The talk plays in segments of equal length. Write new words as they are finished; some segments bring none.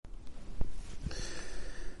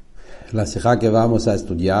La sijá que vamos a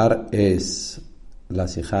estudiar es la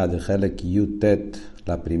sijá de Helek Yutet,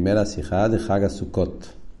 la primera sijá de Hag HaSukkot.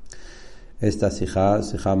 Esta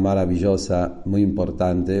sijá maravillosa, muy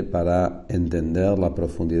importante para entender la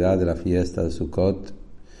profundidad de la fiesta de Sukkot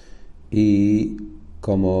y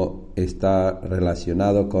cómo está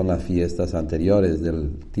relacionado con las fiestas anteriores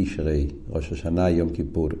del Tishrei, Rosh Hashanah y Yom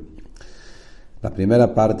Kippur. La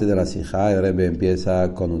primera parte de la sijá, el Rebbe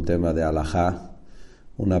empieza con un tema de halajá,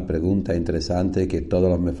 una pregunta interesante que todos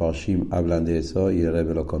los mefarshim hablan de eso y el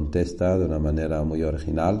Rebbe lo contesta de una manera muy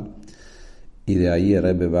original. Y de ahí el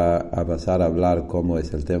Rebbe va a pasar a hablar cómo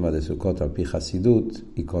es el tema de Sukkot al pi Hasidut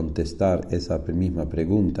y contestar esa misma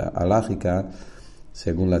pregunta halágica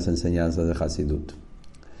según las enseñanzas de Hasidut.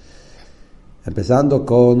 Empezando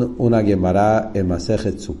con una Gemara en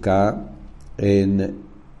Masejet Sukkah en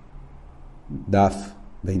Daf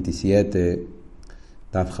 27,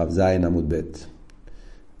 Daf Chavzayin Amud Bet.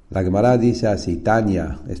 La Gemara dice así,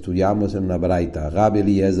 Tanya, estudiamos en una braita, Rabbi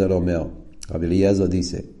Eliezer Omer, Rabbi Eliezer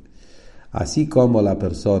dice, así como la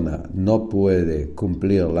persona no puede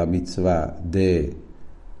cumplir la mitzvah de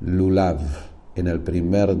lulav en el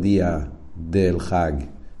primer día del Hag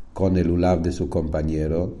con el lulav de su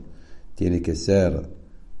compañero, tiene que ser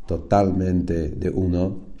totalmente de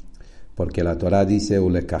uno, porque la Torah dice,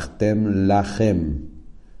 ulekachtem lachem,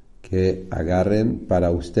 que agarren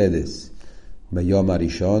para ustedes. Beyom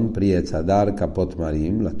Arishon, Pri Etz Hadar, Kapot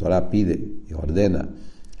Marim, la Torah pide y ordena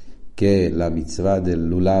que la mitzvah del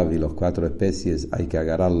lulav y los 4 especies hay que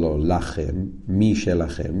agarrarlo lachem,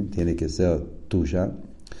 mishelachem, tiene que ser tuya.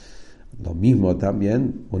 Lo mismo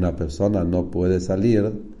también, una persona no puede salir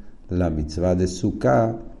la mitzvah de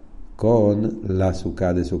Sukkah con la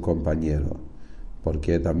Sukkah de su compañero,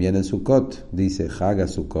 porque también en Sukkot dice Hag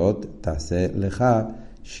HaSukkot, Taseh Lecha,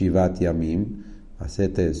 Shivat Yamim,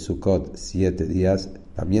 hacete Sukkot 7 días,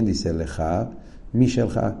 también dice Lecha,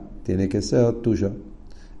 Mishelcha, tiene que ser tuyo.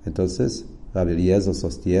 Entonces, Rabbi Eliezer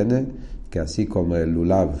sostiene que así como el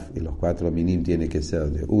lulav y los 4 minim tiene que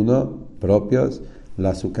ser de uno, propios,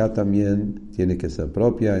 la Sukkah también tiene que ser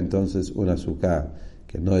propia. Entonces, una Sukkah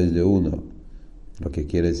que no es de uno, lo que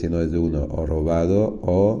quiere decir no es de uno, o robado,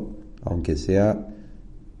 o aunque sea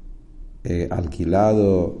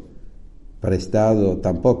alquilado, prestado,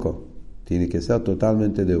 tampoco. Tiene que ser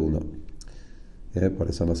totalmente de uno. Por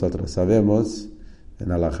eso nosotros sabemos, en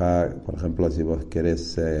halajá, por ejemplo, si vos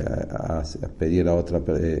querés pedir a otra,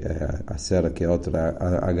 hacer que otra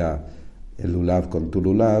haga el lulav con tu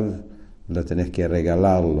lulav, lo tenés que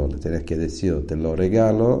regalarlo, le tenés que decir, te lo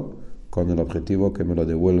regalo con el objetivo que me lo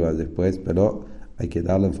devuelvas después, pero hay que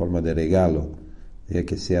darlo en forma de regalo,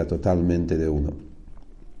 que sea totalmente de uno.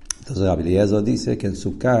 Entonces Rabbi Eliezer dice que en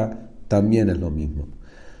Sukkah también es lo mismo.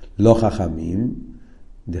 Los Jajamim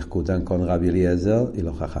discutan con Rabbi Eliezer y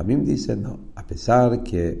los Jajamim dicen no, a pesar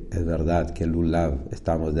que es verdad que el lulav,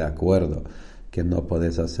 estamos de acuerdo que no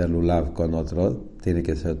podés hacer lulav con otro, tiene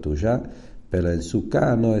que ser tuya, pero en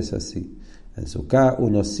Sukkah no es así. En Sukkah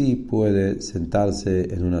uno sí puede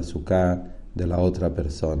sentarse en una Sukkah de la otra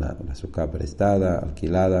persona, una Sukkah prestada,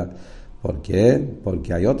 alquilada. ¿Por qué?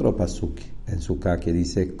 Porque hay otro pasuk en Sukkah que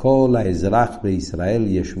dice Kol ha'ezrach be'Israel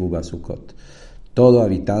yeshvu ba'Sukkot. Todo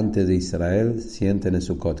habitante de Israel sienten en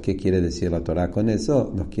Sukkot. ¿Qué quiere decir la Torah con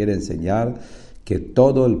eso? Nos quiere enseñar que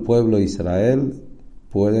todo el pueblo de Israel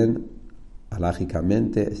pueden,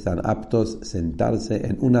 halágicamente, están aptos a sentarse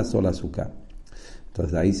en una sola Sukkah.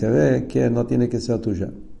 Entonces ahí se ve que no tiene que ser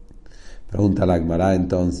tuya. Pregunta la Gemara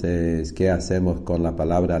entonces, ¿qué hacemos con la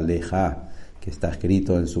palabra leja, que está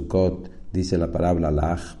escrito en Sukkot? Dice la palabra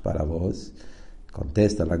lach para vos.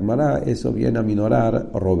 Contesta la Gemara, eso viene a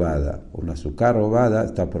minorar robada. Una Sukkah robada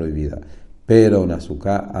está prohibida. Pero una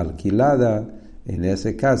Sukkah alquilada, en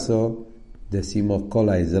ese caso, decimos Kol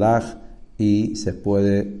ha'ezrach y se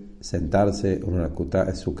puede sentarse en una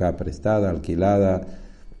Sukkah prestada, alquilada,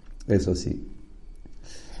 eso sí.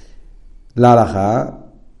 La halajá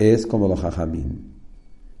es como los Jajamim,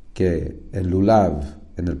 que el lulav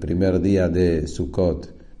en el primer día de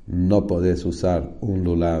Sukkot no podés usar un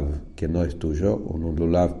lulav que no es tuyo, un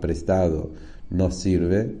lulav prestado no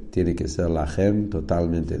sirve, tiene que ser lachem,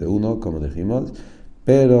 totalmente de uno, como dijimos,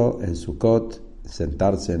 pero en Sukkot,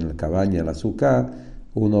 sentarse en la cabaña, en la Sukkah,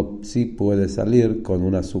 uno sí puede salir con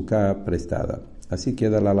una Sukkah prestada. Así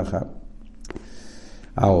queda la halajá.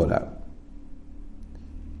 Ahora,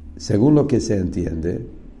 según lo que se entiende,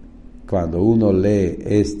 cuando uno lee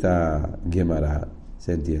esta Gemara,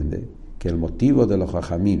 se entiende que el motivo de los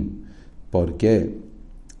Jajamim, por qué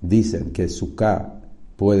dicen que Sukkah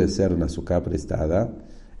puede ser una Sukkah prestada,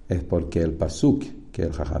 es porque el pasuk que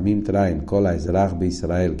el Jajamim traen Kol Ezrach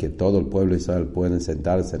Israel, que todo el pueblo de Israel pueden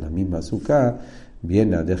sentarse en la misma sukkah,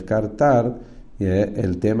 viene a descartar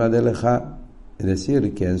el tema del Lejá. Es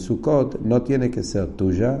decir, que en Sukkot no tiene que ser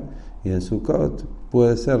tuya, y en Sukkot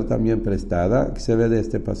puede ser también prestada, que se ve de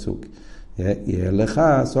este pasuk. Y el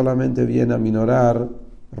Lejá solamente viene a minorar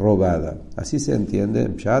robada. Así se entiende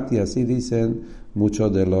en Pshat y así dicen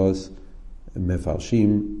muchos de los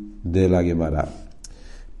mefarshim de la Gemara.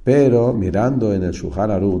 Pero mirando en el Shulchan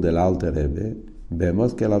Aruch del Alter Rebbe,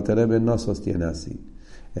 vemos que el Alter Rebbe no sostiene así.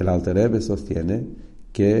 El Alter Rebbe sostiene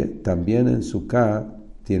que también en Sukkah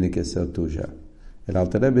tiene que ser tuya. El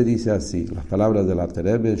Alter Rebbe dice así, las palabras del Alter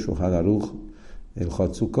Rebbe, el Shulchan Aruch, el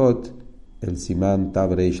Chot Sukkot, el Siman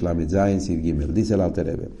Tav Reish Lamed Zayin Sid Gimel. Dice el Alter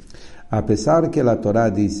Rebbe, a pesar que la Torah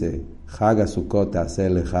dice, Chag Sukkot Aseh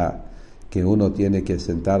Lecha, que uno tiene que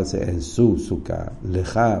sentarse en su Sukkah,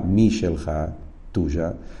 Lecha Mishelcha,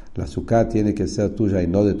 tuya, la Sukkah tiene que ser tuya y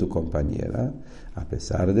no de tu compañera. A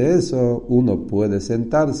pesar de eso, uno puede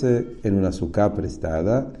sentarse en una Sukkah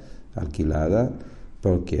prestada, alquilada,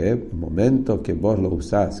 porque el momento que vos lo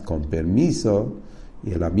usás con permiso,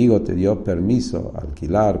 y el amigo te dio permiso,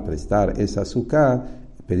 alquilar, prestar esa Sukkah,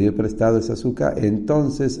 pedir prestado esa Sukkah,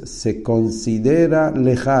 entonces se considera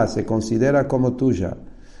lejá, se considera como tuya.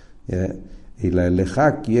 Y la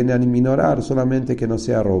lejá viene a minorar solamente que no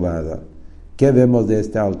sea robada. ¿Qué vemos de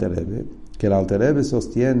este Alter Rebbe? Que el Alter Rebbe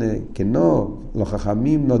sostiene que no, los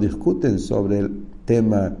Jajamim no discuten sobre el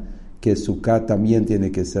tema que Sukkah también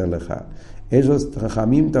tiene que ser lejá. Ellos,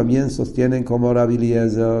 Jajamim, también sostienen como Rabbi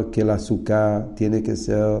Eliezer que la Sukkah tiene que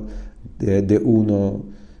ser de uno.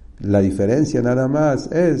 La diferencia nada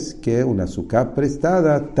más es que una Sukkah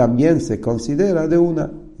prestada también se considera de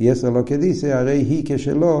una. Y eso es lo que dice, Arei que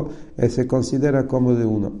Shelo, se considera como de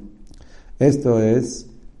uno. Esto es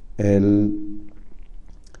el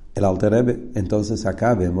Alter Rebbe. Entonces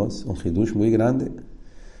acá vemos un hidush muy grande,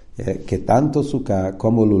 que tanto Sukkah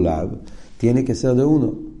como Lulav tiene que ser de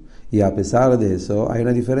uno. Y a pesar de eso hay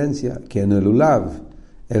una diferencia, que en el Lulav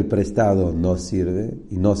el prestado no sirve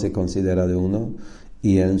y no se considera de uno,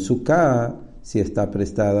 y en Sukkah, si está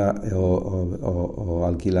prestada o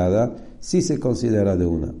alquilada, sí se considera de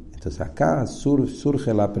una. Entonces acá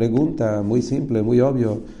surge la pregunta muy simple, muy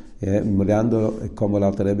obvio, mirando cómo el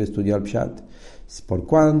Alter Rebbe estudió el Pshat. Por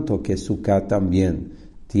cuanto que Sukkah también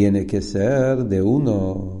tiene que ser de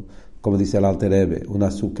uno, como dice el Alter Rebbe, una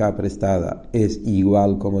Sukkah prestada es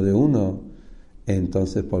igual como de uno,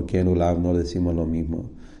 entonces ¿por qué en Lulav no decimos lo mismo?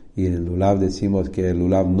 Y en Lulav decimos que el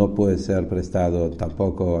Lulav no puede ser prestado,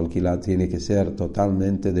 tampoco alquilado, tiene que ser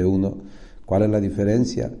totalmente de uno. ¿Cuál es la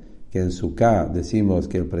diferencia? Que en Sukkah decimos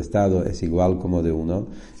que el prestado es igual como de uno,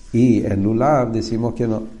 y en Lulav decimos que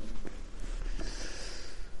no.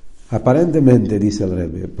 Aparentemente, dice el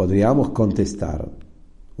Rebbe, podríamos contestar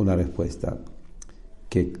una respuesta,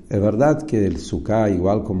 que es verdad que el Sukkah,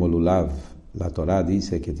 igual como Lulav, la Torah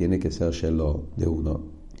dice que tiene que ser Shelo, de uno,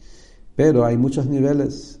 pero hay muchos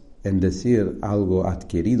niveles en decir algo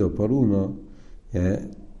adquirido por uno,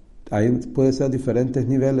 puede ser diferentes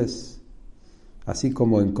niveles, así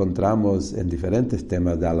como encontramos en diferentes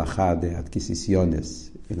temas de halajá, de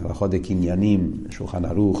adquisiciones, en el halajá de Kinyanim, en Shulchan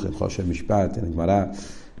Aruch, en Choshen Mishpat, en el Gemara,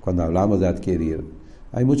 cuando hablamos de adquirir,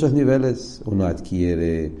 hay muchos niveles. Uno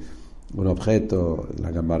adquiere un objeto,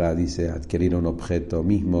 la Gemara dice adquirir un objeto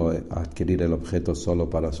mismo, adquirir el objeto solo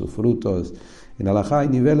para sus frutos. En halajá hay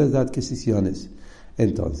niveles de adquisiciones.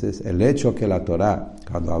 Entonces, el hecho que la Torah,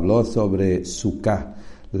 cuando habló sobre Sukkah,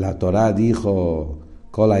 la Torah dijo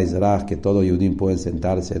Kol Ezrach, que todo Yudim pueden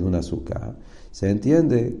sentarse en una Sukkah, se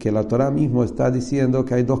entiende que la Torah mismo está diciendo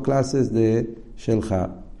que hay dos clases de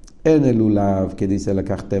Shelcha. En el Lulav, que dice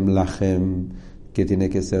Lekachtem Lachem, que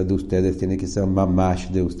tiene que ser de ustedes, tiene que ser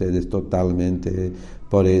mamash de ustedes totalmente,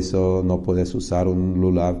 por eso no puedes usar un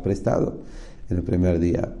Lulav prestado en el primer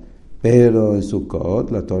día. Pero en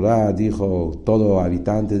Sukkot, la Torah dijo, todos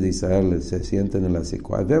habitantes de Israel se sienten en la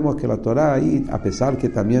Sukkot. Vemos que la Torah ahí, a pesar que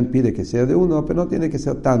también pide que sea de uno, pero no tiene que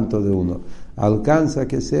ser tanto de uno, alcanza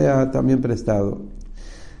que sea también prestado.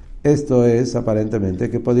 Esto es aparentemente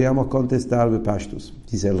que podríamos contestar Bepashtus.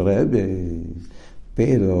 Dice el Rebbe,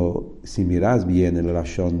 pero si miras bien el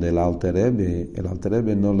Lashon del Alter Rebbe, el Alter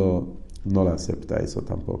Rebbe no lo acepta eso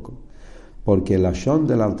tampoco. Porque el Lashon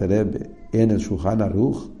del Alter Rebbe en el Shulchan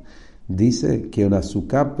Aruch dice que una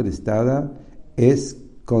Sukkah prestada es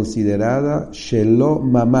considerada Shelo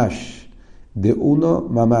Mamash, de uno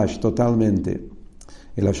Mamash, totalmente.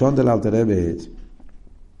 El Lashon del Alter Rebbe es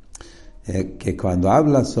que cuando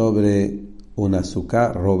habla sobre una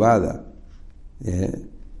Sukkah robada,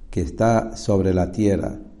 que está sobre la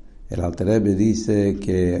tierra, El Alter Rebbe dice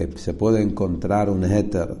que se puede encontrar un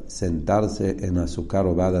heter, sentarse en azúcar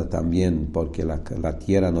robada también, porque la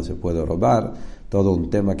tierra no se puede robar. Todo un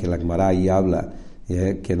tema que la Gemara ahí habla,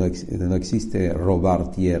 que no existe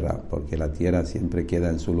robar tierra, porque la tierra siempre queda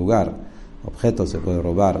en su lugar. Objetos se puede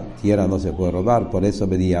robar, tierra no se puede robar. Por eso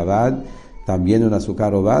Bediavad, también una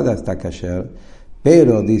azúcar robada está kasher.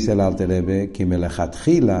 Pero dice el Alter Rebbe que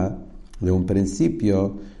melechatchila, de un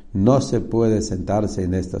principio, no se puede sentarse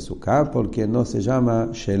en esta azúcar porque no se llama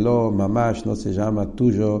shelo mamash, no se llama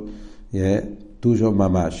tuyo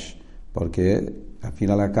mamash, porque al fin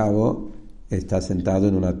y al cabo está sentado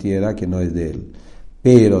en una tierra que no es de él.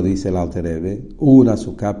 Pero, dice el Alter Rebbe, una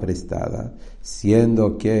azúcar prestada,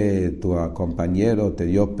 siendo que tu compañero te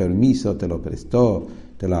dio permiso, te lo prestó,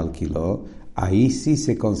 te lo alquiló, ahí sí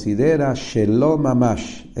se considera shelo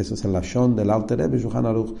mamash. Eso es el lashon del Alter Rebbe Shulchan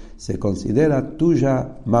Aruch. Se considera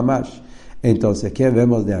tuya mamash. Entonces, ¿qué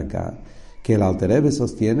vemos de acá? Que el Alter Rebbe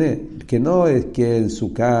sostiene que no es que en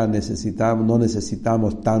Sukkah no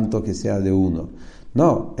necesitamos tanto que sea de uno.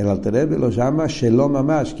 No, el Alter Rebbe lo llama shelo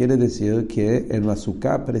mamash. Quiere decir que en la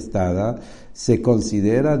Sukkah prestada se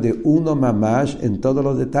considera de uno mamash en todos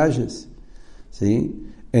los detalles. ¿Sí?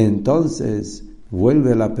 Entonces,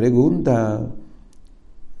 vuelve la pregunta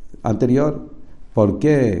anterior. ¿Por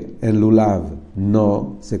qué en Lulav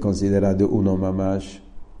no se considera de uno mamash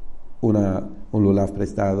un Lulav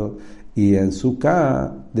prestado? Y en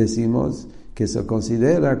Sukkah decimos que se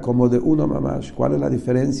considera como de uno mamash. ¿Cuál es la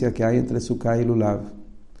diferencia que hay entre Sukkah y Lulav?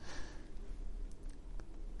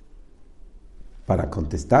 Para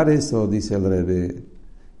contestar eso, dice el Rebbe,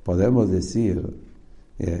 podemos decir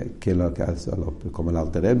que como el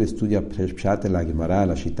Alter Rebbe estudia Pshat en la Gemara,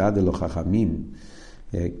 la Shita de los Jajamim,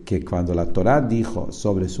 que cuando la Torah dijo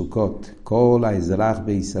sobre Sukkot, Kol Ezrach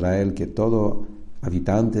be Israel, que todo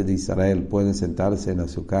habitante de Israel pueden sentarse en la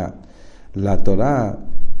Sukkah, la Torah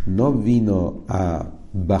no vino a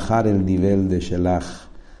bajar el nivel de Shelach,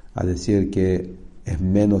 a decir que es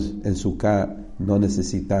menos en Sukkah, no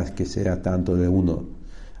necesitas que sea tanto de uno.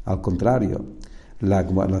 Al contrario, la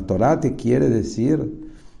Torah te quiere decir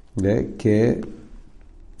que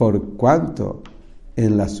por cuanto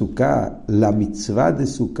en la Sukkah, la mitzvah de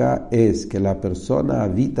Sukkah es que la persona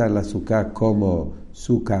habita en la Sukkah como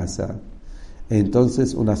su casa.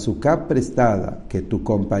 Entonces, una Sukkah prestada, que tu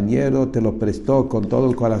compañero te lo prestó con todo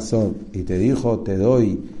el corazón y te dijo, te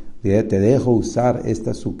dejo usar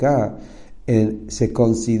esta Sukkah, se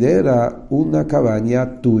considera una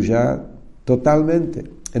cabaña tuya totalmente.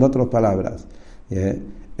 En otras palabras,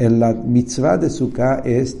 en la mitzvah de Sukkah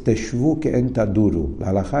es Teshvu ke'en taduru.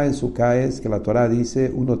 La halajá en Sukkah es que la Torah dice,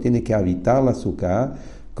 uno tiene que habitar la Sukkah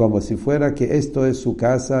como si fuera que esto es su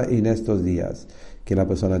casa en estos días. Que la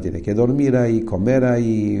persona tiene que dormir ahí, comer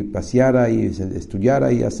ahí, pasear ahí, estudiar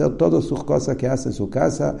ahí, hacer todas sus cosas que hace en su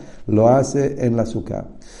casa, lo hace en la Sukkah.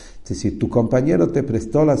 Si tu compañero te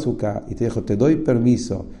prestó la Sukkah y te dijo, te doy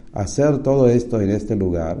permiso a hacer todo esto en este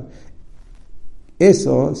lugar,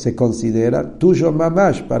 eso se considera tuyo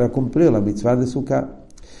mamash para cumplir la mitzvah de Sukkah.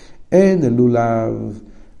 En el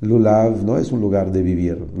Lulav no es un lugar de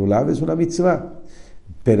vivir, Lulav es una mitzvah.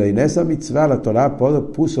 Pero en esa mitzvah la Torah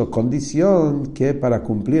puso condición que para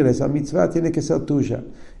cumplir esa mitzvah tiene que ser tuya.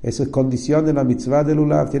 Esa condición de la mitzvah de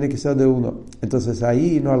Lulav tiene que ser de uno. Entonces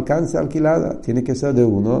ahí no alcanza alquilada, tiene que ser de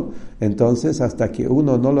uno. Entonces hasta que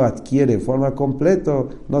uno no lo adquiere en forma completa,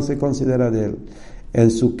 no se considera de él.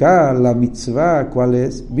 En Sukkah la mitzvah, ¿cuál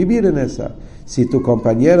es? Vivir en esa. Si tu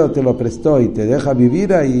compañero te lo prestó y te deja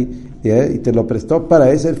vivir ahí, y te lo prestó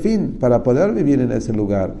para ese fin, para poder vivir en ese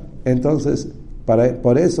lugar, entonces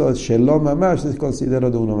por eso Shalom Mamash es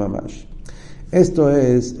considerado de uno Mamash. Esto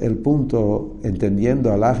es el punto,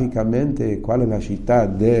 entendiendo alágicamente cuál es la shita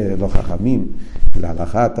de los Jajamim, la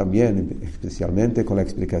halajá también, especialmente con la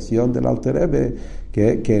explicación del Alter Rebbe,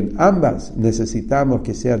 que en ambas necesitamos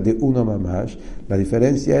que sea de uno Mamash. La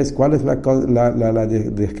diferencia es cuál es la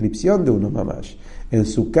descripción de uno Mamash. En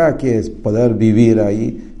Sukkah, que es poder vivir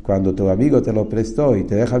ahí, cuando tu amigo te lo prestó y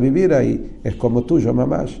te deja vivir ahí, es como tuyo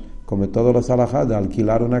Mamash. Como todos los halajá de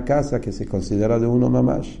alquilar una casa que se considera de uno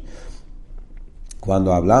mamash.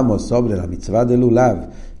 Cuando hablamos sobre la mitzvah de Lulav,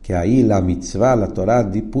 que ahí la mitzvah, la Torah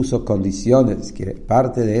puso condiciones, que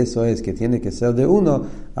parte de eso es que tiene que ser de uno,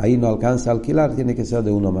 ahí no alcanza a alquilar, tiene que ser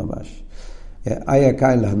de uno mamash. Hay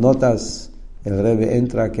acá en las notas, el Rebbe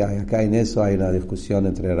entra que acá en eso hay una discusión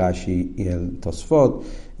entre Rashi y el Tosfot,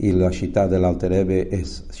 y la shita del Alter Rebbe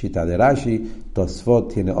es shita de Rashi,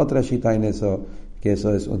 Tosfot tiene otra shita en eso, que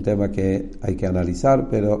eso es un tema que hay que analizar,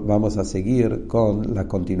 pero vamos a seguir con la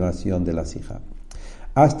continuación de la sija.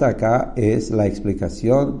 Hasta acá es la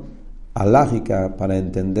explicación alágica para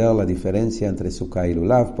entender la diferencia entre Sukkah y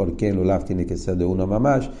Lulav, porque en Lulav tiene que ser de uno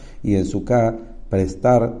mamash, y en Sukkah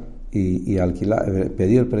prestar y alquilar,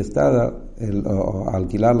 pedir prestada o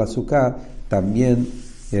alquilar la Sukkah también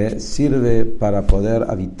sirve para poder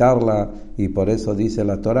habitarla, y por eso dice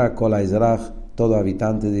la Torah, Kol Ezrach, todo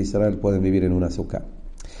habitante de Israel pueden vivir en una Sukkah.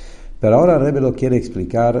 Pero ahora el Rebbe lo quiere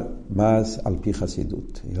explicar más al Pi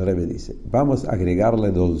Hasidut. Y el Rebbe dice, vamos a agregarle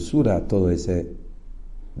dulzura a toda esa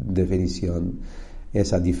definición,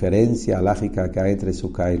 esa diferencia alágica que hay entre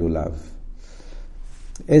Sukkah y Lulav.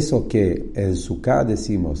 Eso que en Sukkah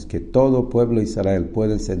decimos que todo pueblo de Israel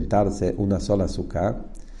puede sentarse en una sola Sukkah,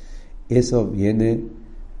 eso viene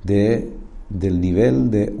del nivel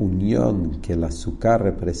de unión que la Sukkah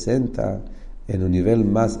representa en un nivel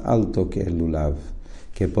más alto que el Lulav.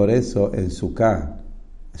 Que por eso en Sukkah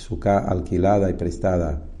alquilada y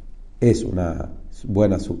prestada es una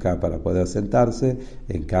buena Sukkah para poder sentarse,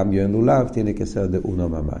 en cambio en Lulav tiene que ser de uno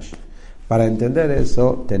mamash. Para entender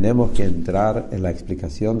eso tenemos que entrar en la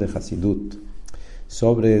explicación de Hasidut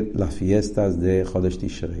sobre las fiestas de Chodesh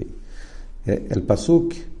Tishrei. El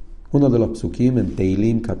pasuk, uno de los psukim en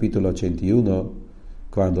Teilim capítulo 81,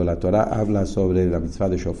 cuando la Torah habla sobre la mitzvah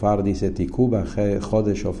de shofar, dice Tiku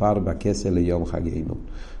Chodesh shofar bakesel leyom hageinu.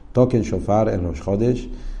 Toquen shofar en los Chodesh,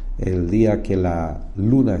 el día que la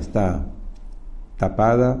luna está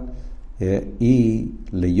tapada, y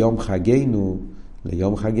leyom hageinu,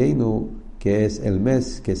 que es el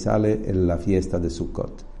mes que sale en la fiesta de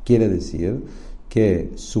Sukkot. Quiere decir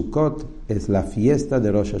que Sukkot es la fiesta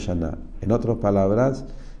de Rosh Hashanah. En otras palabras,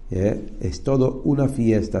 es todo una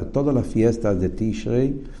fiesta. Todas las fiestas de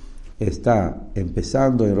Tishrei está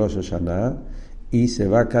empezando en Rosh Hashanah y se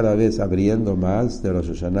va cada vez abriendo más de Rosh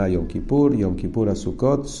Hashanah a Yom Kippur a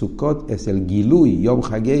Sukkot. Sukkot es el Gilui, Yom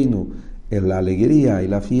Hageinu, es la alegría y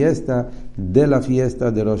la fiesta de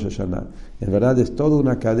Rosh Hashanah. En verdad es toda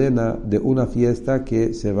una cadena de una fiesta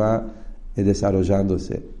que se va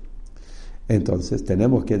desarrollándose. Entonces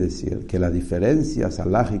tenemos que decir que las diferencias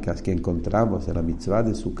alágicas que encontramos en la mitzvah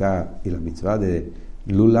de Sukkah y la mitzvah de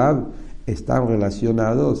Lulav están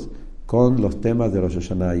relacionados con los temas de Rosh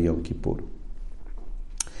Hashanah y Yom Kippur.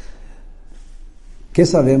 ¿Qué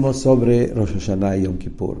sabemos sobre Rosh Hashanah y Yom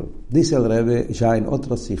Kippur? Dice el Rebbe ya en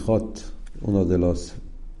otros Sijot, uno de las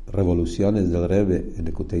revoluciones del Rebbe en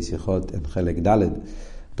Likutei Sijot, en Chelek Daled,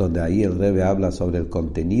 donde ahí el Rebbe habla sobre el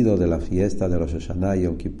contenido de la fiesta de Rosh Hashanah y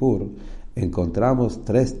Yom Kippur, encontramos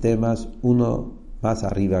 3 temas, uno más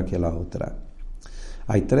arriba que la otra.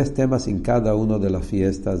 Hay 3 temas en cada una de las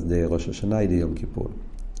fiestas de Rosh Hashanah y de Yom Kippur.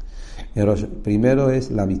 Primero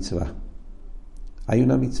es la mitzvah. Hay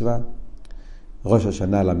una mitzvah. Rosh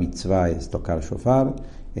Hashanah la mitzvah es tocar shofar.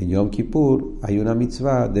 En Yom Kippur hay una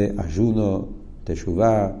mitzvah de ayuno,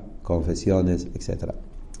 teshuvah, confesiones, etc.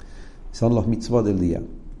 Son los mitzvot del día.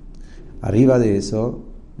 Arriba de eso,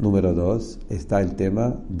 número 2, está el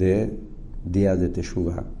tema de días de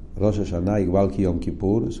Teshuvah. Rosh Hashanah, igual que Yom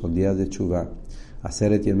Kippur, son días de Teshuvah.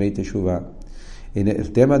 Aseret Yemei Teshuvah. En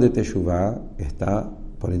el tema de Teshuvah está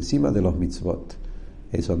por encima de los mitzvot.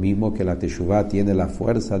 Eso mismo que la Teshuvah tiene la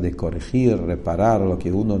fuerza de corregir, reparar lo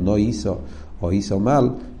que uno no hizo o hizo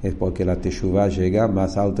mal, es porque la Teshuvah llega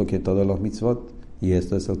más alto que todos los mitzvot. Y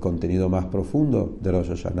esto es el contenido más profundo de Rosh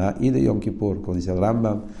Hashanah y de Yom Kippur. Como dice el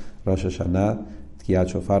Rambam, Rosh Hashanah, Tkiat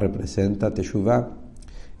Shofar representa Teshuvah.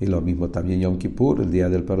 Y lo mismo también Yom Kippur, el día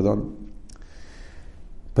del perdón.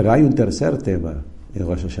 Pero hay un tercer tema en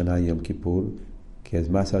Rosh Hashanah y Yom Kippur, que es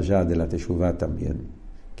más allá de la Teshuvah también,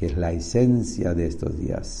 que es la esencia de estos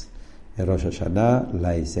días. En Rosh Hashanah,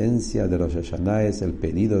 la esencia de Rosh Hashanah es el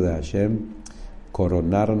pedido de Hashem,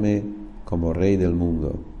 coronarme como rey del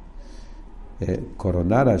mundo.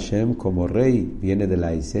 Coronar a Hashem como rey viene de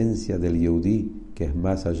la esencia del Yehudí, que es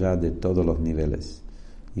más allá de todos los niveles.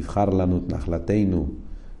 Yivchar lanu nachlateinu.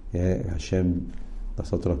 Hashem,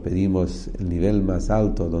 nosotros pedimos el nivel más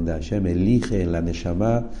alto, donde Hashem elige en la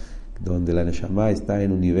Neshama, donde la Neshama está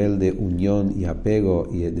en un nivel de unión y apego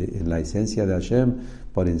y en la esencia de Hashem,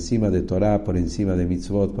 por encima de Torah, por encima de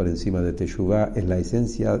mitzvot, por encima de Teshuvah, es la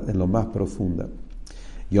esencia en lo más profunda.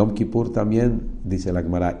 Yom Kippur también, dice la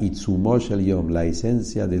Gemara, Itzumosh el Yom, la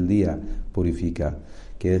esencia del día purifica,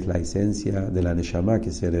 que es la esencia de la Neshama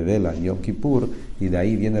que se revela en Yom Kippur, y de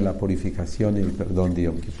ahí viene la purificación y el perdón de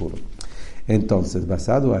Yom Kippur. Entonces,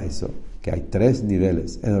 basado a eso, que hay 3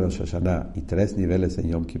 niveles en Rosh Hashanah y 3 niveles en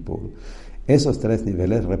Yom Kippur, esos 3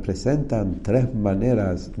 niveles representan 3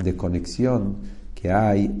 maneras de conexión que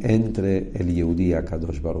hay entre el Yehudí y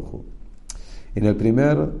Akadosh Baruj Hu. En el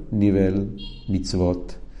primer nivel,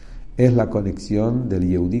 mitzvot, es la conexión del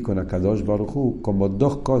Yehudí con Akadosh Baruj Hu como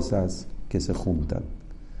 2 cosas que se juntan.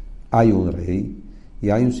 hay un rey y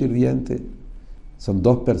hay un sirviente. Son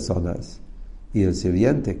dos personas. Y el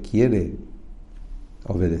sirviente quiere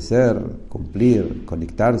obedecer, cumplir,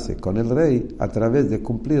 conectarse con el rey a través de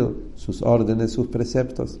cumplir sus órdenes, sus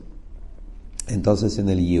preceptos. Entonces en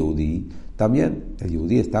el Yehudí también, el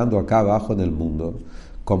Yehudí estando acá abajo en el mundo,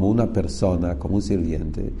 como una persona, como un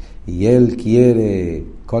sirviente, y él quiere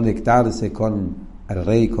conectarse con el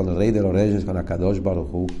rey de los reyes, con Akadosh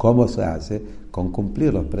Baruj Hu. ¿Cómo se hace? Con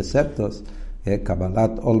cumplir los preceptos.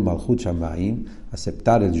 Kabbalat ol malchut shamayim,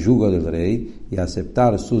 aceptar el yugo del rey y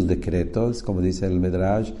aceptar sus decretos, como dice el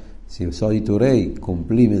Medrash, si soy tu rey,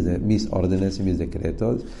 cumplí mis órdenes y mis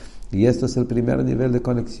decretos. Y esto es el primer nivel de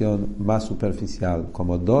conexión más superficial,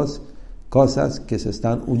 como dos cosas que se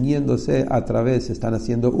están uniéndose se están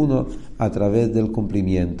haciendo uno a través del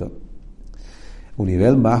cumplimiento. Un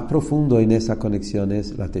nivel más profundo en esa conexión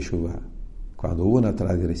es la Teshuvah. Cuando hubo una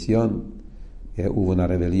transgresión, hubo una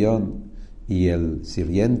rebelión, y el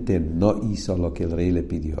sirviente no hizo lo que el rey le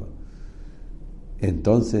pidió,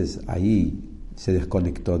 entonces ahí se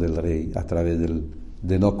desconectó del rey a través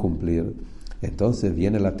de no cumplir. Entonces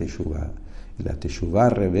viene la Teshuvah, y la Teshuvah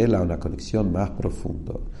revela una conexión más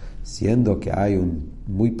profunda, siendo que hay un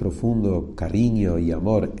muy profundo cariño y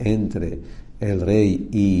amor entre el rey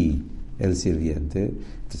y el sirviente.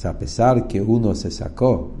 Entonces, a pesar que uno se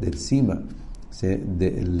sacó de encima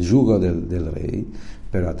del yugo del rey,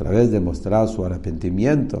 pero a través de mostrar su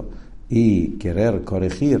arrepentimiento y querer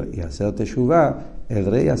corregir y hacer Teshuvah, el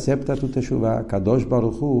rey acepta tu Teshuvah, Kadosh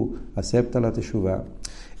Baruj Hu acepta la Teshuvah.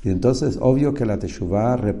 Y entonces, obvio que la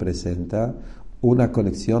Teshuvah representa una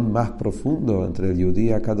conexión más profunda entre el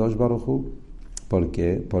Yehudí y Kadosh Baruj Hu. ¿Por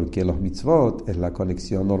qué? Porque los mitzvot es la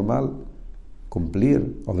conexión normal,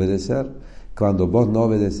 cumplir, obedecer. Cuando vos no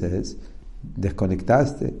obedeces,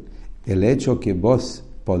 desconectaste. El hecho que vos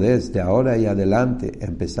podés de ahora y adelante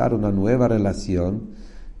empezar una nueva relación,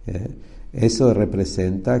 eso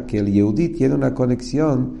representa que el Yehudí tiene una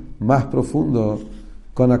conexión más profunda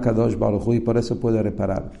con Akadosh Baruj Hu y por eso puede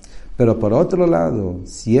reparar. Pero por otro lado,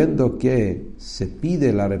 siendo que se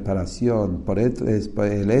pide la reparación por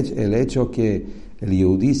el hecho que el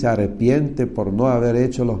Yehudí se arrepiente por no haber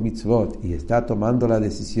hecho los mitzvot y está tomando la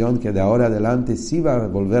decisión que de ahora adelante sí va a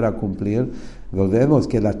volver a cumplir, volvemos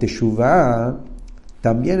que la Teshuvah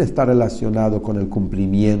también está relacionado con el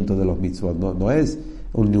cumplimiento de los mitzvot. No es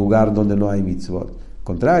un lugar donde no hay mitzvot. Al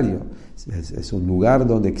contrario, es un lugar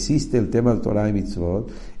donde existe el tema del Torah y mitzvot,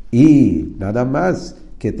 y nada más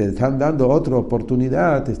que te están dando otra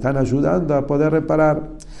oportunidad, te están ayudando a poder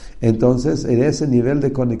reparar. Entonces, en ese nivel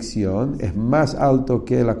de conexión es más alto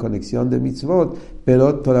que la conexión de mitzvot,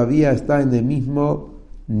 pero todavía está en el mismo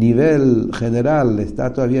nivel general,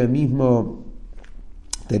 está todavía en el mismo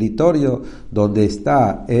territorio donde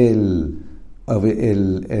está el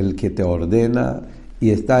que te ordena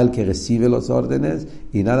y está el que recibe los órdenes,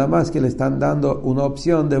 y nada más que le están dando una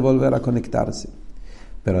opción de volver a conectarse.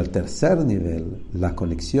 Pero el tercer nivel, la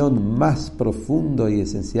conexión más profunda y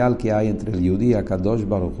esencial que hay entre el Yehudí y Akadosh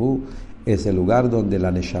Baruj Hu, es el lugar donde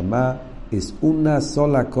la Neshama es una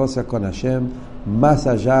sola cosa con Hashem, más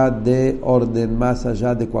allá de orden, más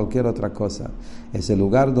allá de cualquier otra cosa. Es el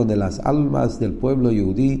lugar donde las almas del pueblo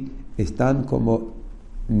Yehudí están como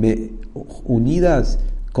unidas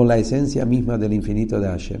con la esencia misma del infinito de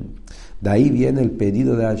Hashem. De ahí viene el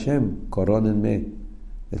pedido de Hashem, corónenme.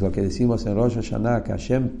 Es lo que decimos en Rosh Hashanah, que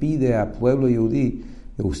Hashem pide al pueblo Yehudí,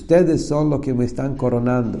 ustedes son los que me están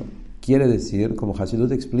coronando. Quiere decir, como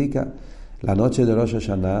Hasidut explica, la noche de Rosh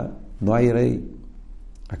Hashanah no hay rey.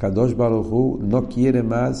 Akadosh Baruj Hu no quiere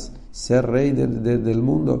más ser rey del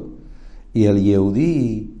mundo. Y el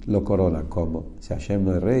Yehudí lo corona. ¿Cómo? Si Hashem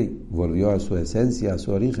no es rey, volvió a su esencia, a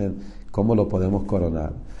su origen, ¿cómo lo podemos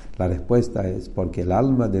coronar? La respuesta es porque el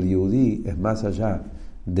alma del Yehudí es más allá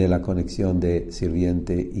de la conexión de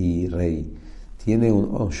sirviente y rey. Tiene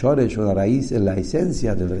un shoresh, una raíz en la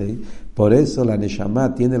esencia del rey. Por eso la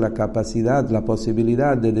Neshama tiene la capacidad, la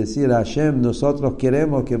posibilidad de decir a Hashem, nosotros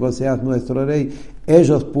queremos que vos seas nuestro rey.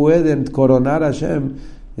 Ellos pueden coronar a Hashem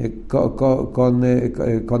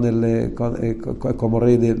como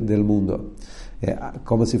rey del mundo.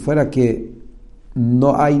 Como si fuera que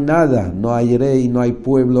no hay nada, no hay rey, no hay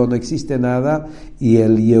pueblo, no existe nada, y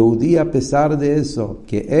el Yehudí, a pesar de eso,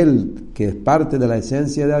 que él, que es parte de la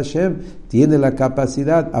esencia de Hashem, tiene la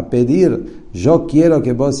capacidad a pedir, yo quiero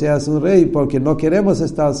que vos seas un rey, porque no queremos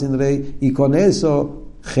estar sin rey, y con eso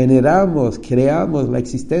creamos la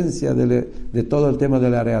existencia de todo el tema de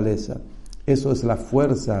la realeza. Eso es la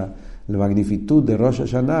fuerza, la magnitud de Rosh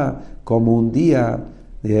Hashanah, como un día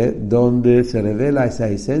donde se revela esa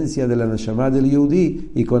esencia de la Neshama del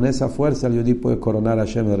Yehudí, y con esa fuerza el Yehudí puede coronar a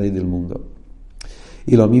Hashem, el Rey del mundo.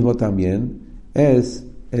 Y lo mismo también es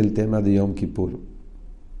el tema de Yom Kippur.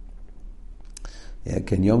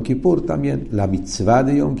 Que en Yom Kippur también, la mitzvah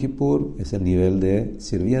de Yom Kippur es el nivel de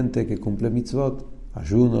sirviente que cumple mitzvot,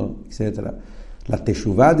 ayuno, etc. La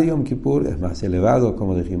teshuvah de Yom Kippur es más elevado,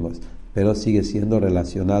 como dijimos, pero sigue siendo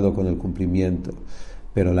relacionado con el cumplimiento.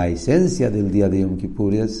 Pero la esencia del día de Yom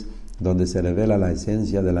Kippur es donde se revela la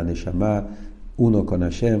esencia de la Neshama, uno con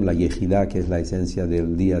Hashem, la Yehidá, que es la esencia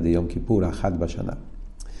del día de Yom Kippur, Ahad Bashanah.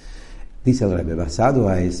 Dice el Rebbe, basado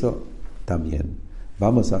a eso también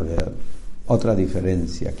vamos a ver otra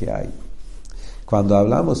diferencia que hay. Cuando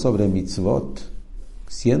hablamos sobre mitzvot,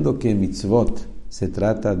 siendo que mitzvot se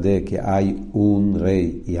trata de que hay un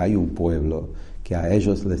rey y hay un pueblo que a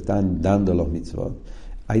ellos le están dando los mitzvot,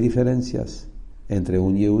 hay diferencias entre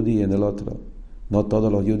un Yehudí y el otro. No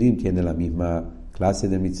todos los Yehudim tienen la misma clase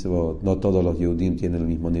de mitzvot, no todos los Yehudim tienen el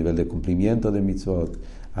mismo nivel de cumplimiento de mitzvot.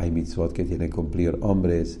 Hay mitzvot que tienen que cumplir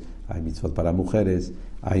hombres, hay mitzvot para mujeres,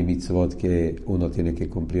 hay mitzvot que uno tiene que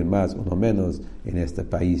cumplir más, uno menos. En este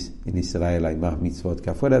país, en Israel, hay más mitzvot que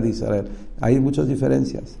afuera de Israel. Hay muchas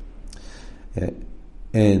diferencias.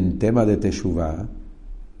 En tema de Teshuvah,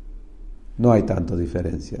 no hay tantas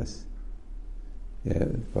diferencias.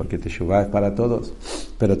 Porque Teshuvah es para todos,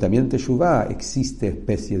 pero también Teshuvah existe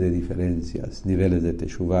especie de diferencias, niveles de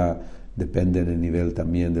Teshuvah dependen del nivel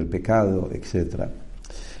también del pecado, etc.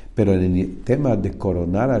 Pero en el tema de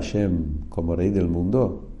coronar a Hashem como Rey del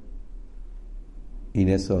mundo, en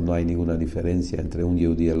eso no hay ninguna diferencia entre un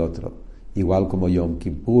Yehudí y el otro. Igual como Yom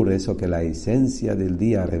Kippur, eso que la esencia del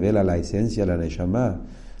día revela la esencia de la Neshama,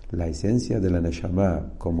 la esencia de la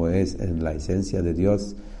Neshama, como es en la esencia de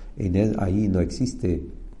Dios. Ahí no existe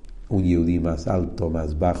un Yehudí más alto,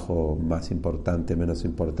 más bajo, más importante, menos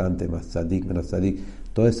importante, más tzadik, menos tzadik.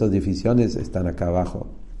 Todas esas divisiones están acá abajo.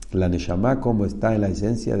 La Neshama, como está en la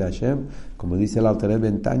esencia de Hashem, como dice el Alter Rebbe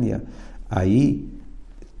en Tanya, ahí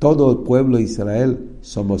todo el pueblo de Israel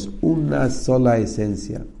somos una sola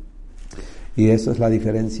esencia. Y eso es la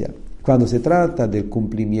diferencia. Cuando se trata del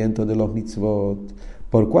cumplimiento de los mitzvot,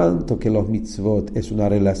 por cuanto que los mitzvot es una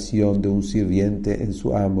relación de un sirviente en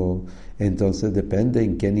su amo, entonces depende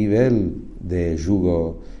en qué nivel de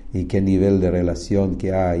yugo y qué nivel de relación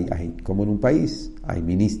que hay. Hay como en un país, hay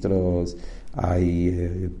ministros,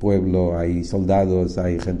 hay pueblo, hay soldados,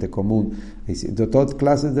 hay gente común, hay de todas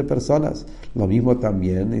clases de personas. Lo mismo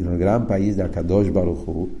también en el gran país de Akadosh Baruj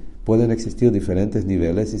Hu, pueden existir diferentes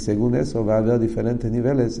niveles y según eso va a haber diferentes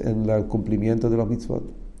niveles en el cumplimiento de los mitzvot.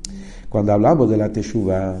 Cuando hablamos de la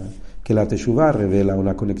Teshuvah, que la Teshuvah revela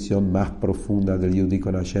una conexión más profunda del Yehudí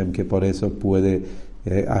con Hashem, que por eso puede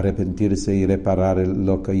arrepentirse y reparar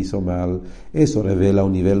lo que hizo mal, eso revela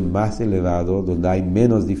un nivel más elevado donde hay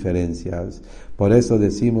menos diferencias. Por eso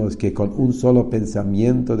decimos que con un solo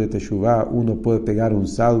pensamiento de Teshuvah uno puede pegar un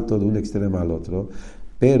salto de un extremo al otro.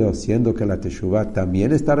 Pero siendo que la Teshuvah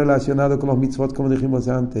también está relacionado con los mitzvot, como dijimos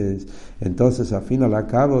antes, entonces al fin y al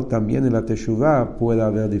cabo también en la Teshuvah puede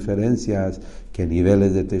haber diferencias, qué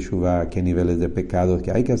niveles de Teshuvah, qué niveles de pecados,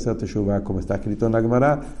 que hay que hacer Teshuvah, como está escrito en la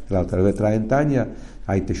Gemara, la otra vez trae en Tanya,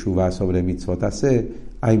 hay Teshuvah sobre mitzvot aseh,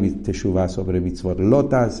 hay Teshuvah sobre mitzvot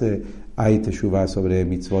lot aseh, hay Teshuvah sobre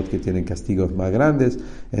mitzvot que tienen castigos más grandes,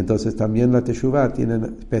 entonces también la Teshuvah tiene una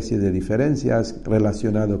especie de diferencias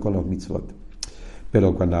relacionadas con los mitzvot.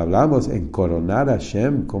 Pero cuando hablamos en coronar a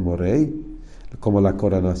Hashem como rey, como la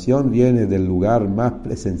coronación viene del lugar más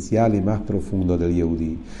esencial y más profundo del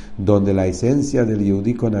Yehudí, donde la esencia del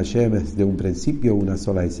Yehudí con Hashem es de un principio una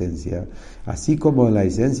sola esencia, así como en la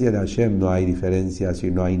esencia de Hashem no hay diferencias y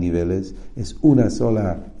no hay niveles, es una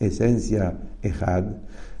sola esencia, Ejad.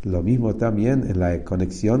 Lo mismo también en la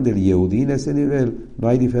conexión del Yehudí en ese nivel, no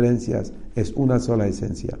hay diferencias, es una sola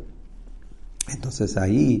esencia. Entonces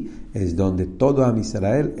ahí es donde todo Am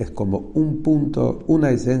Israel es como un punto,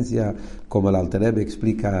 una esencia, como el Alter Rebbe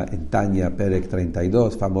explica en Tanya, Perek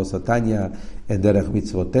 32, famoso Tanya, en Derech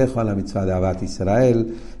Mitzvotejo, en la mitzvah de Avat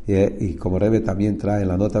Israel, y como Rebbe también trae en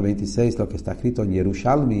la nota 26 lo que está escrito en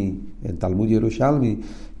Yerushalmi, en Talmud Yerushalmi,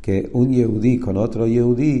 que un Yehudí con otro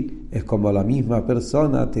Yehudí es como la misma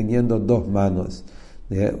persona teniendo dos manos.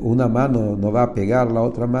 Una mano no va a pegar la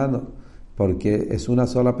otra mano, porque es una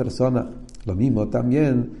sola persona. Lo mismo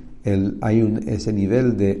también hay ese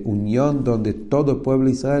nivel de unión donde todo el pueblo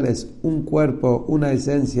de Israel es un cuerpo, una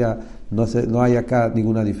esencia, no hay acá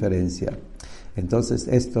ninguna diferencia. Entonces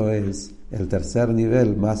esto es el tercer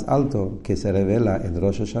nivel más alto que se revela en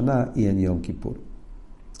Rosh Hashanah y en Yom Kippur.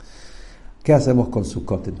 ¿Qué hacemos con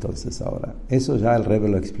Sukkot entonces ahora? Eso ya el Rebbe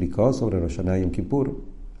lo explicó sobre Rosh Hashanah y Yom Kippur.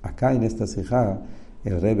 Acá en esta sijá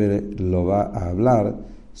el Rebbe lo va a hablar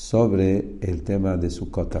sobre el tema de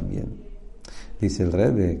Sukkot también. Dice el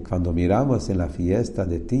Rebbe, cuando miramos en la fiesta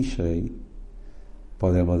de Tishrei,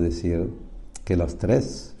 podemos decir que las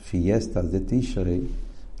 3 fiestas de Tishrei,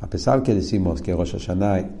 a pesar que decimos que Rosh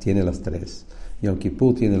Hashanah tiene los 3, Yom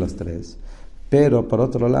Kippur tiene los 3, pero por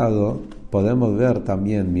otro lado podemos ver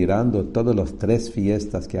también, mirando todas las 3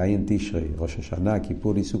 fiestas que hay en Tishrei, Rosh Hashanah,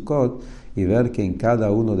 Kippur y Sukkot, y ver que en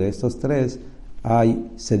cada uno de estos 3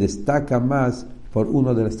 se destaca más por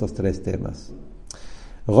uno de estos 3 temas.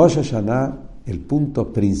 Rosh Hashanah, el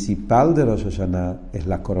punto principal de Rosh Hashanah es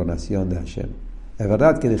la coronación de Hashem. Es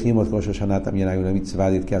verdad que dijimos que Rosh Hashanah también hay una mitzvah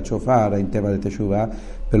de Tkiat Shofar, hay un tema de Teshuvah,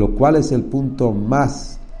 pero ¿cuál es el punto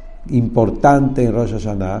más importante en Rosh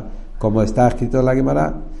Hashanah? Como está escrito en la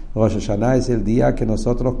Gemara, Rosh Hashanah es el día que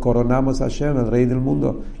nosotros coronamos a Hashem, el Rey del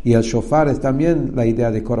mundo, y el Shofar es también la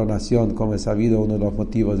idea de coronación, como es sabido uno de los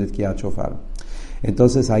motivos de Tkiat Shofar.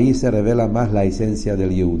 Entonces ahí se revela más la esencia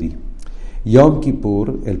del Yehudi. Yom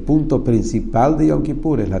Kippur, el punto principal de Yom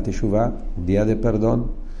Kippur es la Teshuvah, un día de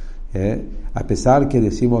perdón. A pesar que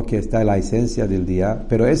decimos que está en la esencia del día,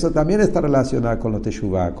 pero eso también está relacionado con la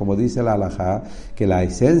Teshuvah, como dice la halajá, que la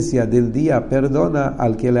esencia del día perdona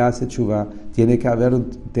al que le hace Teshuvah. Tiene que haber un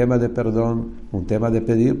tema de perdón, un tema de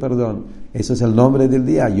pedir perdón. Eso es el nombre del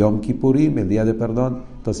día, Yom Kippurim, el día de perdón.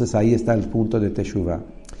 Entonces ahí está el punto de Teshuvah.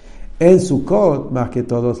 En Sukkot, más que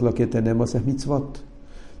todos lo que tenemos es mitzvot.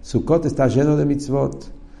 Sukkot está lleno de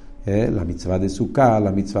mitzvot. La mitzvah de Sukkah,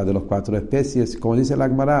 la mitzvah de los 4 especies, como dice la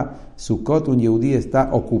Gemara, Sukkot, un Yehudí está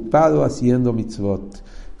ocupado haciendo mitzvot.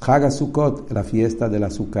 Chag Sukkot, la fiesta de la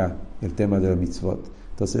Sukkah, el tema de la mitzvot.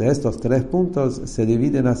 Entonces estos 3 puntos se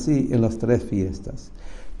dividen así en las 3 fiestas.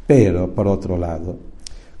 Pero, por otro lado,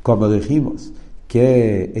 como dijimos,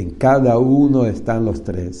 que en cada uno están los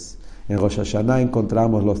 3. En Rosh Hashanah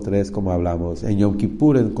encontramos los 3 como hablamos. En Yom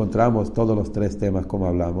Kippur encontramos todos los 3 temas como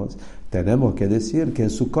hablamos. Tenemos que decir que en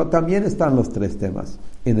Sukkot también están los 3 temas.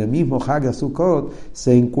 En el mismo Chag Sukkot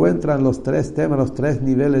se encuentran los 3 temas, los 3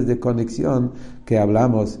 niveles de conexión que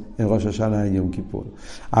hablamos en Rosh Hashanah y Yom Kippur.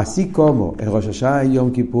 Así como en Rosh Hashanah y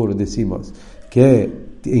Yom Kippur decimos que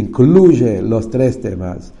incluye los 3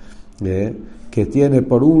 temas, que tiene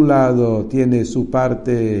por un lado, tiene su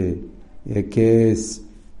parte que es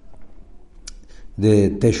de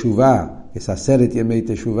Teshuvah, es Aseret Yemei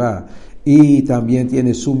Teshuvah, y también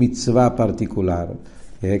tiene su mitzvah particular,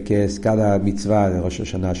 que es cada mitzvah de Rosh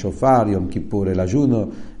Hashanah Shofar, Yom Kippur el ayuno,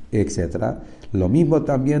 etc. Lo mismo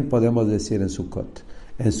también podemos decir en Sukkot.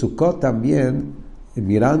 En Sukkot también,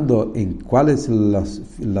 mirando en cuáles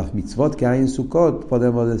los mitzvot que hay en Sukkot,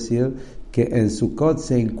 podemos decir que en Sukkot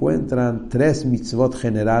se encuentran 3 mitzvot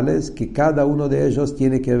generales que cada uno de ellos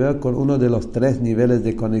tiene que ver con uno de los 3 niveles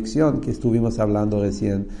de conexión que estuvimos hablando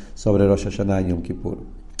recién sobre Rosh Hashanah y Yom Kippur.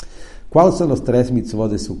 ¿Cuáles son los 3 mitzvot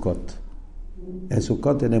de Sukkot? En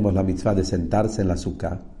Sukkot tenemos la mitzvah de sentarse en la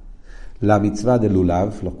sukkah, la mitzvah de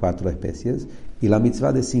lulav, los 4 especies, y la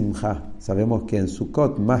mitzvah de simcha. Sabemos que en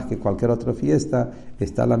Sukkot, más que cualquier otra fiesta,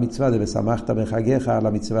 está la mitzvah de besamachta bechageja,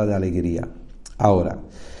 la mitzvah de alegría. Ahora,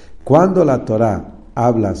 cuando la Torah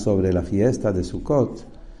habla sobre la fiesta de Sukkot,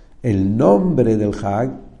 el nombre del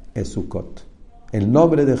Hag es Sukkot. El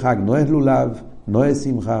nombre del Hag no es Lulav, no es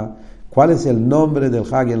Simcha. ¿Cuál es el nombre del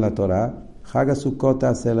Hag en la Torah? Hag Sukkot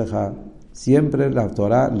Aseleja. Siempre la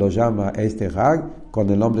Torah lo llama a este Hag con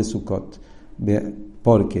el nombre Sukkot.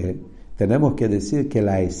 Porque tenemos que decir que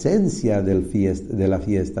la esencia de la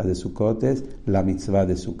fiesta de Sukkot es la mitzvah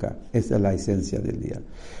de Sukkah. Esa es la esencia del día.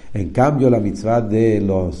 En cambio, la mitzvah de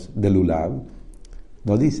Lulav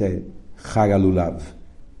no dice Hag Lulav.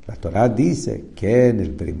 La Torah dice que en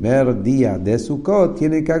el primer día de Sukkot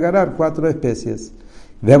tiene que agarrar 4 especies.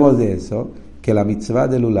 Vemos de eso que la mitzvah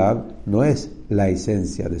de Lulav no es la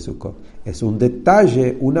esencia de Sukkot. Es un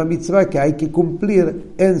detalle, una mitzvah que hay que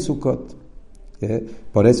cumplir en Sukkot.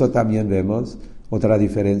 Por eso también vemos otra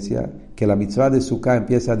diferencia, que la mitzvah de Sukkah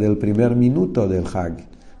empieza del primer minuto del Hag.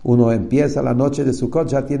 Uno empieza la noche de Sukkot,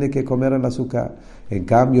 ya tiene que comer en la Sukkah. En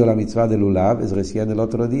cambio, la mitzvah de Lulav es recién el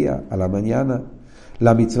otro día, a la mañana.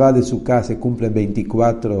 La mitzvah de Sukkah se cumple en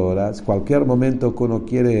 24 horas. Cualquier momento que uno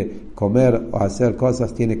quiere comer o hacer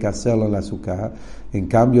cosas, tiene que hacerlo en la Sukkah. En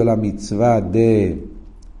cambio, la mitzvah de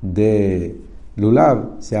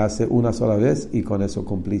Lulav se hace una sola vez y con eso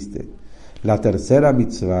cumpliste. La tercera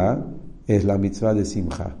mitzvah es la mitzvah de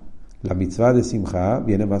Simcha. La mitzvah de Simcha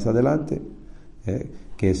viene más adelante,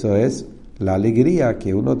 que eso es la alegría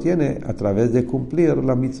que uno tiene a través de cumplir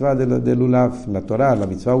la mitzvah de Lulav, la Torah, la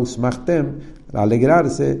mitzvah Usmachtem,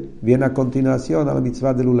 alegrarse, viene a continuación a la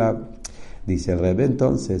mitzvah de Lulav. Dice el Rebbe,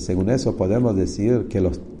 entonces, según eso podemos decir que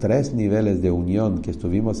los 3 niveles de unión que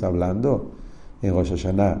estuvimos hablando en Rosh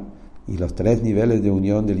Hashanah y los 3 niveles de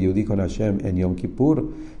unión del Yehudí con Hashem en Yom Kippur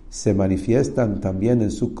se manifiestan también en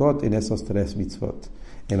Sukkot, en esos 3 mitzvot.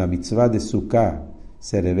 En la mitzvah de Sukkah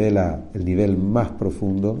se revela el nivel más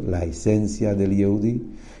profundo, la esencia del Yehudí.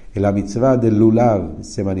 En la mitzvah del Lulav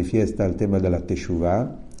se manifiesta el tema de la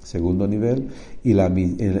Teshuvah, segundo nivel, y en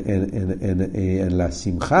la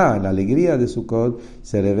Simcha, en la alegría de Sukkot,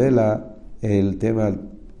 se revela el tema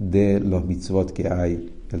de los mitzvot que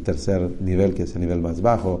hay, el tercer nivel, que es el nivel más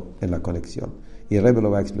bajo, en la conexión. Y el Rebbe lo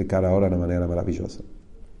va a explicar ahora de una manera maravillosa.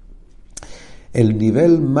 El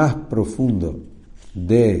nivel más profundo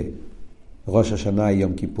de Rosh Hashanah y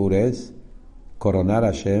Yom Kippur es coronar a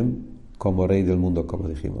Hashem como Rey del mundo, como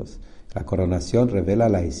dijimos. La coronación revela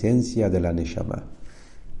la esencia de la Neshama.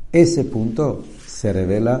 Ese punto se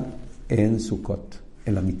revela en Sukkot,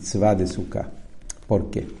 en la mitzvah de Sukkah. ¿Por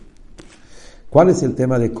qué? ¿Cuál es el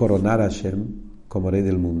tema de coronar a Hashem como Rey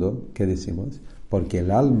del mundo? ¿Qué decimos? Porque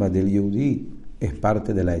el alma del Yehudí es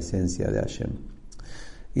parte de la esencia de Hashem.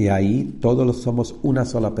 Y ahí todos somos una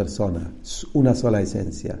sola persona, una sola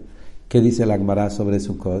esencia. ¿Qué dice la Gemara sobre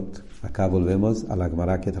Sukkot? Acá volvemos a la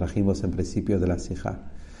Gemara que trajimos en principio de la Sijá.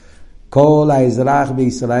 Kol ha'ezrach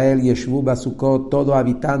be'Israel yeshvu ba'Sukkot, todo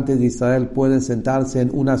habitantes de Israel pueden sentarse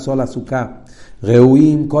en una sola Sukkah.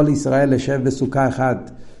 Reuim kol Israel leshev be'Sukkah echad.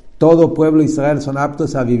 Todo pueblo de Israel son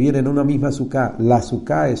aptos a vivir en una misma Sukkah. La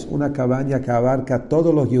Sukkah es una cabaña que abarca a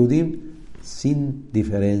todos los Yehudim sin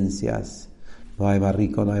diferencias. No hay más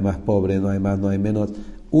rico, no hay más pobre, no hay más, no hay menos.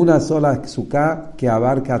 Una sola Sukkah que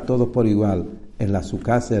abarca a todos por igual. En la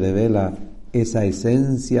Sukkah se revela esa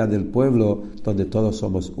esencia del pueblo donde todos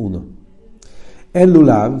somos uno. El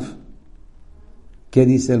Lulav, ¿qué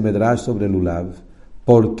dice el Medrash sobre el Lulav?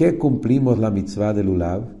 ¿Por qué cumplimos la mitzvah del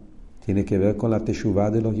Lulav? Tiene que ver con la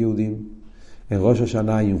Teshuvah de los Yehudim. En Rosh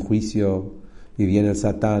Hashanah hay un juicio y viene el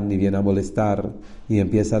Satán y viene a molestar y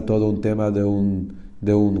empieza todo un tema de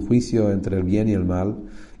un juicio entre el bien y el mal.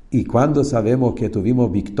 Y cuando sabemos que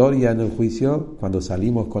tuvimos victoria en el juicio, cuando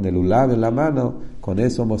salimos con el Lulav en la mano, con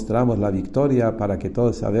eso mostramos la victoria para que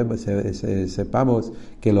todos sepamos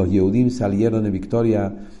que los Yehudim salieron en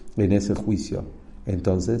victoria en ese juicio.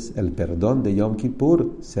 Entonces el perdón de Yom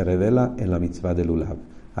Kippur se revela en la mitzvah de Lulav.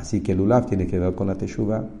 Así que Lulav tiene que ver con la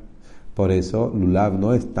Teshuvah. Por eso Lulav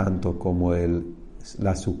no es tanto como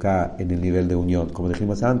la Sukkah en el nivel de unión. Como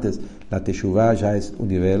dijimos antes, la Teshuvah ya es un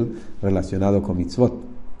nivel relacionado con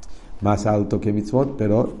mitzvot. Más alto que mitzvot,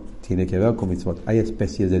 pero tiene que ver con mitzvot. Hay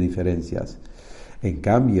especies de diferencias. En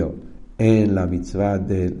cambio, en la mitzvah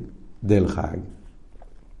del Hag,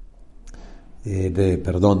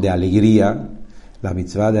 de alegría, la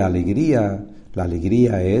mitzvah de alegría, la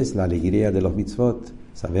alegría es la alegría de los mitzvot.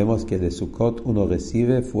 Sabemos que de Sukkot uno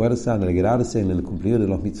recibe fuerza en alegrarse en el cumplir de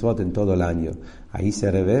los mitzvot en todo el año. Ahí se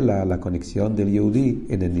revela la conexión del Yehudí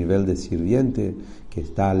en el nivel de sirviente, que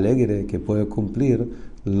está alegre, que puede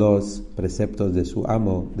cumplir los preceptos de su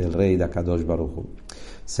amo, del rey de Akadosh Baruj Hu.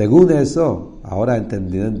 Según eso, ahora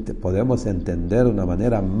podemos entender de una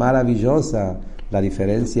manera maravillosa la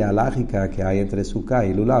diferencia halakhica que hay entre Sukkah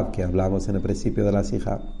y Lulav, que hablamos en el principio de la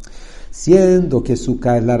Sijá. Siendo que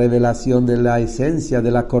Sukkah es la revelación de la esencia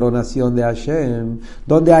de la coronación de Hashem,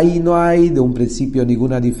 donde ahí no hay de un principio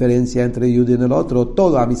ninguna diferencia entre Yehudí y el otro,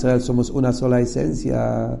 todo Am Israel somos una sola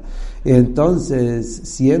esencia. Entonces,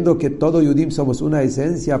 siendo que todo Yehudim somos una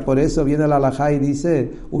esencia, por eso viene la halajá y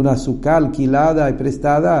dice, una Sukkah alquilada y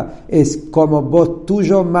prestada es como vos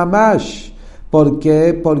tuyo mamash. ¿Por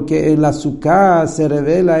qué? Porque en la Sukkah se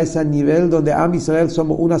revela ese nivel donde Am Israel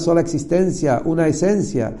somos una sola existencia, una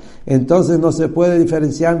esencia. Entonces no se puede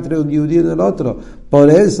diferenciar entre un Yehudí y el otro. Por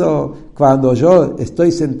eso, cuando yo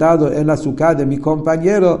estoy sentado en la Sukkah de mi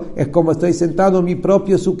compañero, es como estoy sentado en mi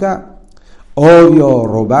propio Sukkah. Obvio,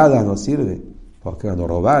 robada no sirve. Porque cuando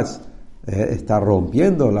robas, estás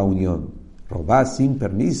rompiendo la unión. Robas sin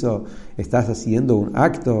permiso, estás haciendo un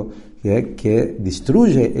acto que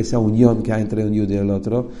destruye esa unión que hay entre un Yehudí y el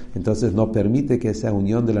otro, entonces no permite que esa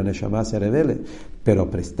unión de la Neshama se revele. Pero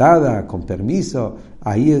prestada, con permiso,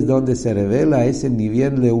 ahí es donde se revela ese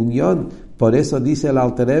nivel de unión. Por eso dice el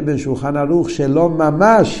Alter Rebbe en Shulchan Aruch, Shelom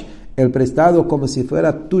Mamash, el prestado como si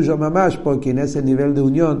fuera tuyo Mamash, porque en ese nivel de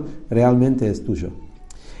unión realmente es tuyo.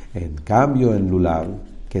 En cambio, en Lulav,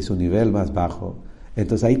 que es un nivel más bajo,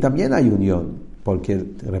 entonces ahí también hay unión, porque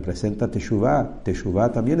representa Teshuvah.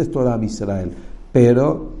 Teshuvah también es toda Am Israel,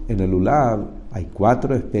 pero en el Lulav hay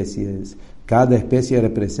 4 especies, Cada especie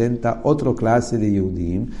representa otra clase de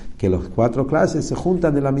Yehudim, que los 4 clases se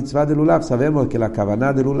juntan en la mitzvah del lulav. Sabemos que la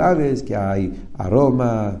kavaná del lulav es que hay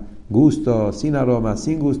aroma, gusto, sin aroma,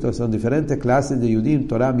 sin gusto, son diferentes clases de Yehudim,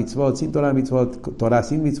 Torah, mitzvot, sin Torah, mitzvot, Torah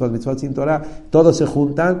sin mitzvot, mitzvot sin Torah, todos se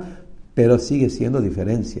juntan, pero sigue siendo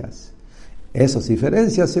diferencias. Esas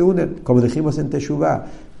diferencias se unen, como dijimos en Teshuvah.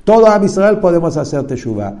 Todo Am Israel podemos hacer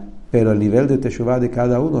Teshuvah, pero el nivel de Teshuvah de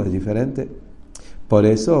cada uno es diferente. Por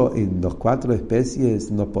eso, en las 4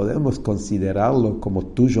 especies no podemos considerarlo como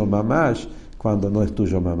tuyo mamash cuando no es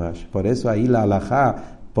tuyo mamash. Por eso ahí la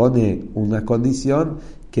halajá pone una condición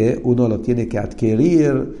que uno lo tiene que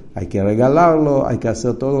adquirir, hay que regalarlo, hay que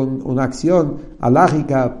hacer toda una acción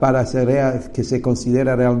halágica para que se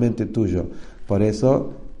considere realmente tuyo. Por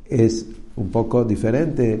eso es un poco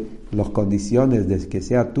diferente las condiciones de que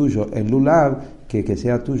sea tuyo en lulav que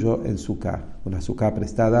sea tuyo en sukkah. Una sukkah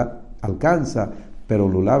prestada alcanza, pero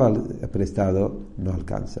un lulav prestado no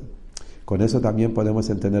alcanza. Con eso también podemos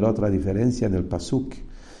entender otra diferencia en el pasuk,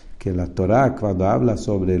 que la Torah cuando habla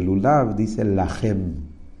sobre el lulav dice lachem,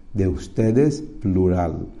 de ustedes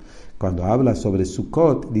plural. Cuando habla sobre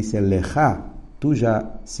Sukkot dice leja,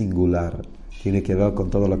 tuya singular. Tiene que ver con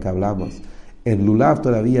todo lo que hablamos. En lulav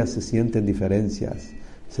todavía se sienten diferencias,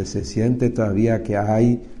 se siente todavía que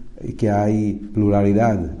hay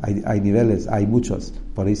pluralidad, hay niveles, hay muchos.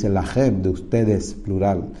 Por ahí dice lachem, de ustedes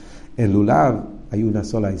plural. En lulav hay una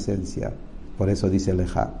sola esencia, por eso dice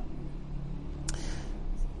leja.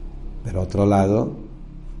 Pero otro lado,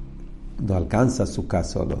 no alcanza sukkah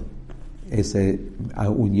solo. Esa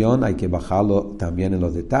unión hay que bajarlo también en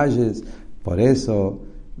los detalles. Por eso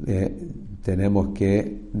tenemos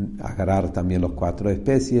que agarrar también los 4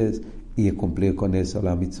 especies y cumplir con eso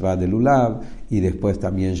la mitzvah del lulav, y después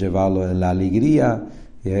también llevarlo en la alegría,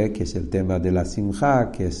 que es el tema de la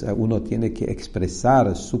simja, que uno tiene que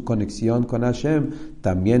expresar su conexión con Hashem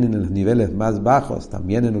también en los niveles más bajos,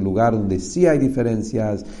 también en un lugar donde sí hay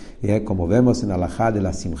diferencias, como vemos en Alajá de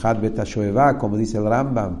la Simchat Bet HaShoevah, como dice el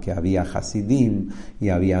Rambam, que había Hasidim y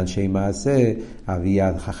había Anshei Maaseh,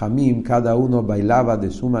 había Jajamim, cada uno bailaba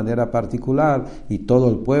de su manera particular y todo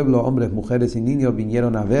el pueblo, hombres, mujeres y niños,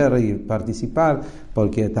 vinieron a ver y participar,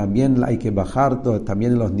 porque también hay que bajar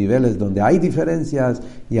también en los niveles donde hay diferencias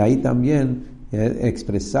y ahí también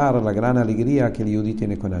expresar la gran alegría que el Yehudi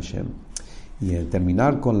tiene con Hashem. Y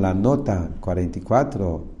terminar con la nota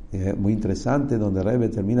 44, muy interesante, donde el Rebbe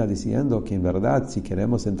termina diciendo que en verdad, si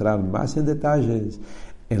queremos entrar más en detalles,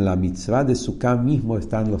 en la mitzvah de Sukkah mismo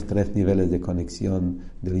están los 3 niveles de conexión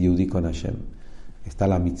del Yehudi con Hashem. Está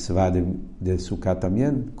la mitzvah de Sukkah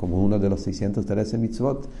también, como uno de los 613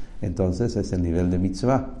 mitzvot. Entonces es el nivel de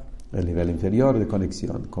mitzvah, el nivel inferior de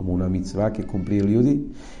conexión, como una mitzvah que cumplió el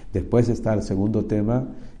Yehudi. Después está el segundo tema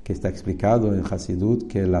que está explicado en Hasidut,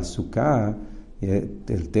 que la Sukkah,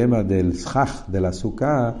 el tema del Shach de la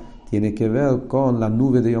Sukkah, tiene que ver con la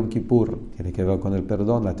nube de Yom Kippur, tiene que ver con el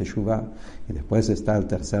perdón, la Teshuvah. Y después está el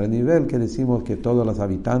tercer nivel, que decimos que todos los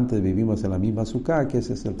habitantes vivimos en la misma Sukkah, que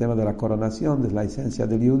ese es el tema de la coronación, de la esencia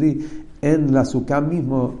del Yehudi. En la Sukkah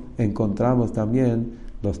mismo encontramos también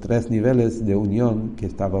los 3 niveles de unión que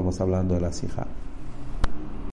estábamos hablando de la Sijá.